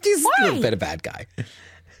 He's Why? a little bit of a bad guy.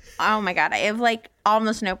 Oh my God, I have like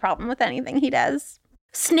almost no problem with anything he does.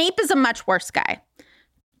 Snape is a much worse guy.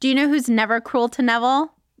 Do you know who's never cruel to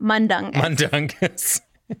Neville? Mundungus. Mundungus.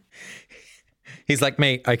 He's like,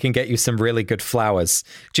 mate, I can get you some really good flowers.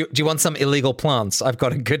 Do you want some illegal plants? I've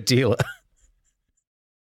got a good deal.